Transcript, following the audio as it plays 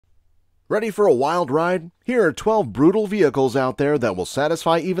Ready for a wild ride? Here are 12 brutal vehicles out there that will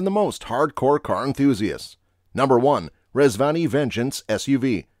satisfy even the most hardcore car enthusiasts. Number 1. Rezvani Vengeance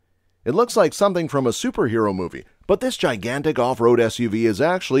SUV. It looks like something from a superhero movie, but this gigantic off-road SUV is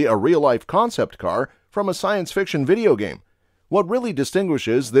actually a real-life concept car from a science fiction video game. What really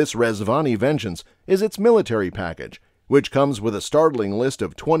distinguishes this Rezvani Vengeance is its military package, which comes with a startling list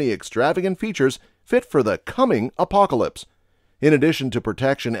of 20 extravagant features fit for the coming apocalypse. In addition to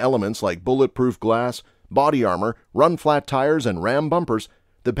protection elements like bulletproof glass, body armor, run-flat tires, and ram bumpers,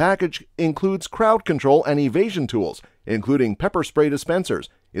 the package includes crowd control and evasion tools, including pepper spray dispensers,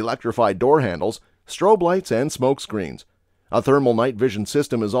 electrified door handles, strobe lights, and smoke screens. A thermal night vision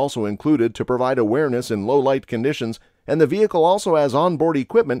system is also included to provide awareness in low-light conditions, and the vehicle also has onboard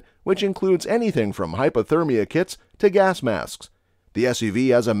equipment which includes anything from hypothermia kits to gas masks. The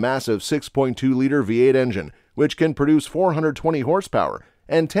SUV has a massive 6.2-liter V8 engine, which can produce 420 horsepower,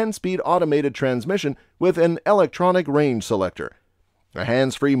 and 10-speed automated transmission with an electronic range selector. A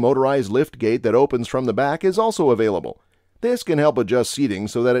hands-free motorized lift gate that opens from the back is also available. This can help adjust seating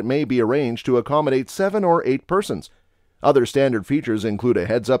so that it may be arranged to accommodate 7 or 8 persons. Other standard features include a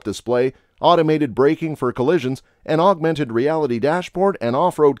heads-up display, automated braking for collisions, an augmented reality dashboard, and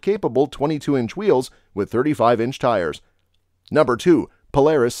off-road capable 22-inch wheels with 35-inch tires. Number 2.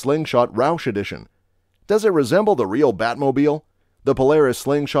 Polaris Slingshot Roush Edition. Does it resemble the real Batmobile? The Polaris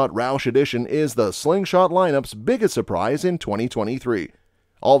Slingshot Roush Edition is the Slingshot lineup's biggest surprise in 2023.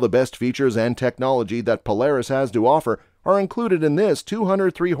 All the best features and technology that Polaris has to offer are included in this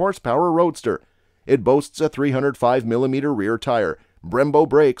 203 horsepower roadster. It boasts a 305mm rear tire, Brembo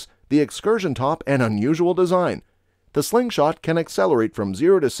brakes, the excursion top, and unusual design. The Slingshot can accelerate from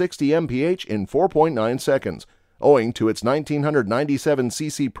 0 to 60 mph in 4.9 seconds, owing to its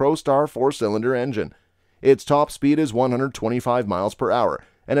 1997cc ProStar 4-cylinder engine. Its top speed is 125 miles per hour,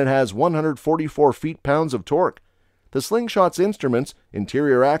 and it has 144 feet-pounds of torque. The Slingshot's instruments,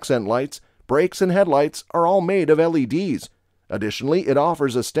 interior accent lights, brakes, and headlights are all made of LEDs. Additionally, it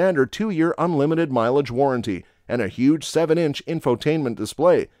offers a standard 2-year unlimited mileage warranty and a huge 7-inch infotainment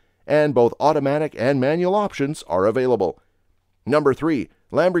display, and both automatic and manual options are available. Number 3.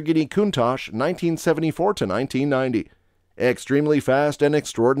 Lamborghini Countach 1974 to 1990. Extremely fast and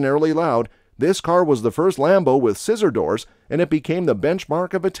extraordinarily loud, this car was the first Lambo with scissor doors, and it became the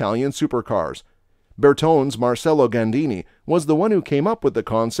benchmark of Italian supercars. Bertone's Marcello Gandini was the one who came up with the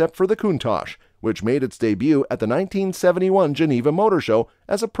concept for the Countach, which made its debut at the 1971 Geneva Motor Show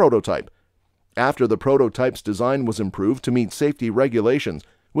as a prototype. After the prototype's design was improved to meet safety regulations,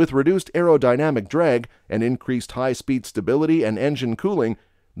 with reduced aerodynamic drag and increased high-speed stability and engine cooling,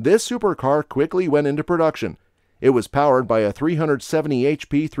 this supercar quickly went into production. It was powered by a 370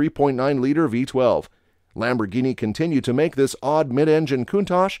 HP 3.9-liter V12. Lamborghini continued to make this odd mid-engine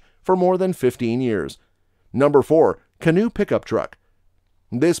Countach for more than 15 years. Number 4. Canoo Pickup Truck.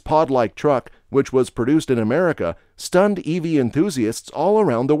 This pod-like truck, which was produced in America, stunned EV enthusiasts all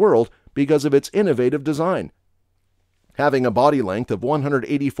around the world because of its innovative design. Having a body length of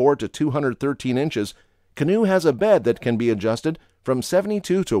 184 to 213 inches, Canoo has a bed that can be adjusted from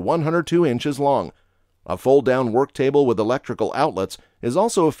 72 to 102 inches long. A fold-down work table with electrical outlets is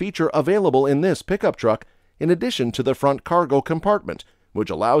also a feature available in this pickup truck, in addition to the front cargo compartment, which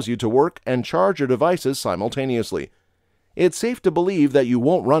allows you to work and charge your devices simultaneously. It's safe to believe that you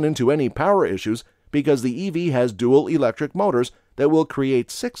won't run into any power issues because the EV has dual electric motors that will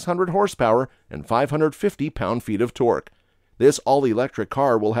create 600 horsepower and 550 pound-feet of torque. This all-electric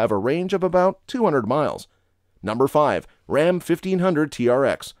car will have a range of about 200 miles. Number 5. Ram 1500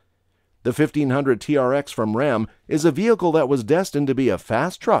 TRX. The 1500 TRX from Ram is a vehicle that was destined to be a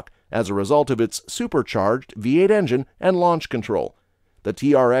fast truck as a result of its supercharged V8 engine and launch control. The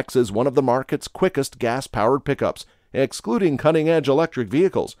TRX is one of the market's quickest gas-powered pickups, excluding cutting-edge electric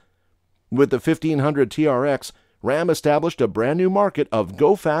vehicles. With the 1500 TRX, Ram established a brand-new market of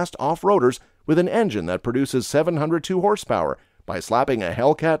go-fast off-roaders with an engine that produces 702 horsepower by slapping a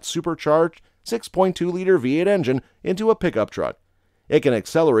Hellcat supercharged 6.2-liter V8 engine into a pickup truck. It can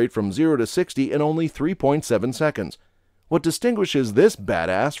accelerate from 0 to 60 in only 3.7 seconds. What distinguishes this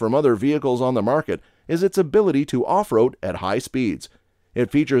badass from other vehicles on the market is its ability to off-road at high speeds.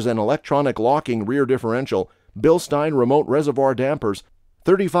 It features an electronic locking rear differential, Bilstein remote reservoir dampers,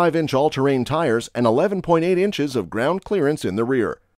 35-inch all-terrain tires, and 11.8 inches of ground clearance in the rear.